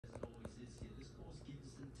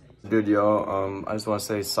Dude, y'all, I just want to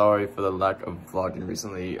say sorry for the lack of vlogging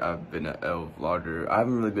recently. I've been an L vlogger. I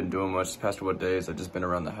haven't really been doing much the past couple of days. I've just been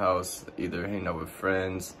around the house, either hanging out with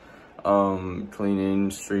friends, cleaning,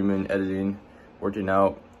 streaming, editing, working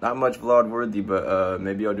out. Not much vlog worthy, but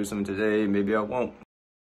maybe I'll do something today, maybe I won't.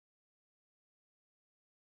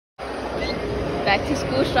 Back to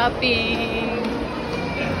school shopping.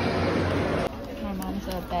 My mom's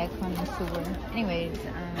back from the sewer. Anyways,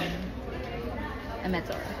 I met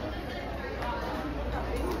Zara.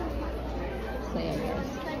 So yeah,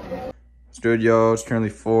 guys. Dude, y'all, it's currently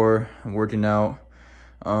 4. I'm working out.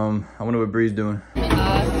 I wonder what Bri's doing.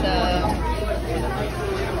 Awesome.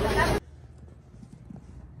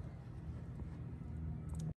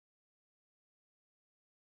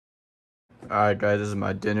 Alright guys, this is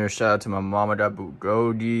my dinner. Shout out to my mom. I got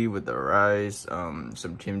bulgogi with the rice,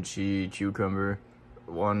 some kimchi, cucumber,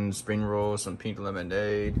 1 spring roll, some pink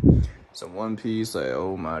lemonade, some One Piece. Like,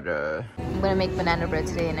 oh my god. I'm gonna make banana bread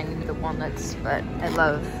today and I need the walnuts, but I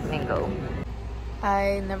love mango.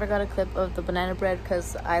 I never got a clip of the banana bread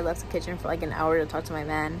because I left the kitchen for like an hour to talk to my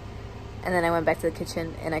man. And then I went back to the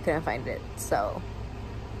kitchen and I couldn't find it, so.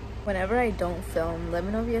 Whenever I don't film, let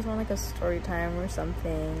me know if you guys want like a story time or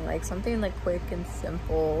something. Like something like quick and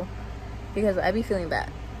simple. Because I be feeling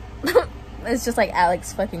bad. It's just like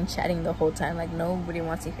Alex fucking chatting the whole time. Like nobody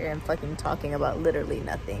wants to hear him fucking talking about literally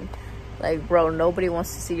nothing. Like bro, nobody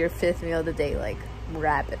wants to see your 5th meal of the day. Like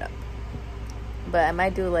wrap it up. But I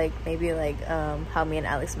might do like maybe like how me and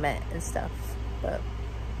Alex met and stuff. But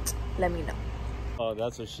let me know. Oh,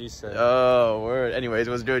 that's what she said. Oh, word. Anyways,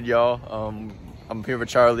 what's good, y'all? I'm here with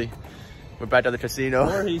Charlie. We're back at the casino.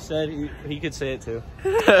 Or he said he could say it too.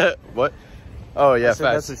 What? Oh, yeah,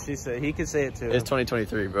 facts. That's what she said. He could say it too. It's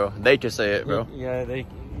 2023, bro. They could say it, bro. Yeah,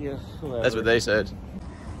 whatever. That's what they said.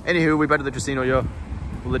 Anywho, we back to the casino, yo.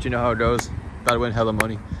 We'll let you know how it goes. About to win hella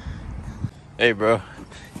money. Hey, bro.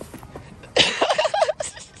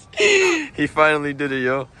 He finally did it,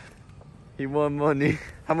 yo. He won money.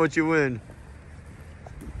 How much you win?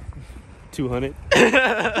 200.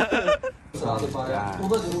 Look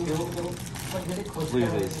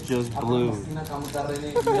at this, just blue.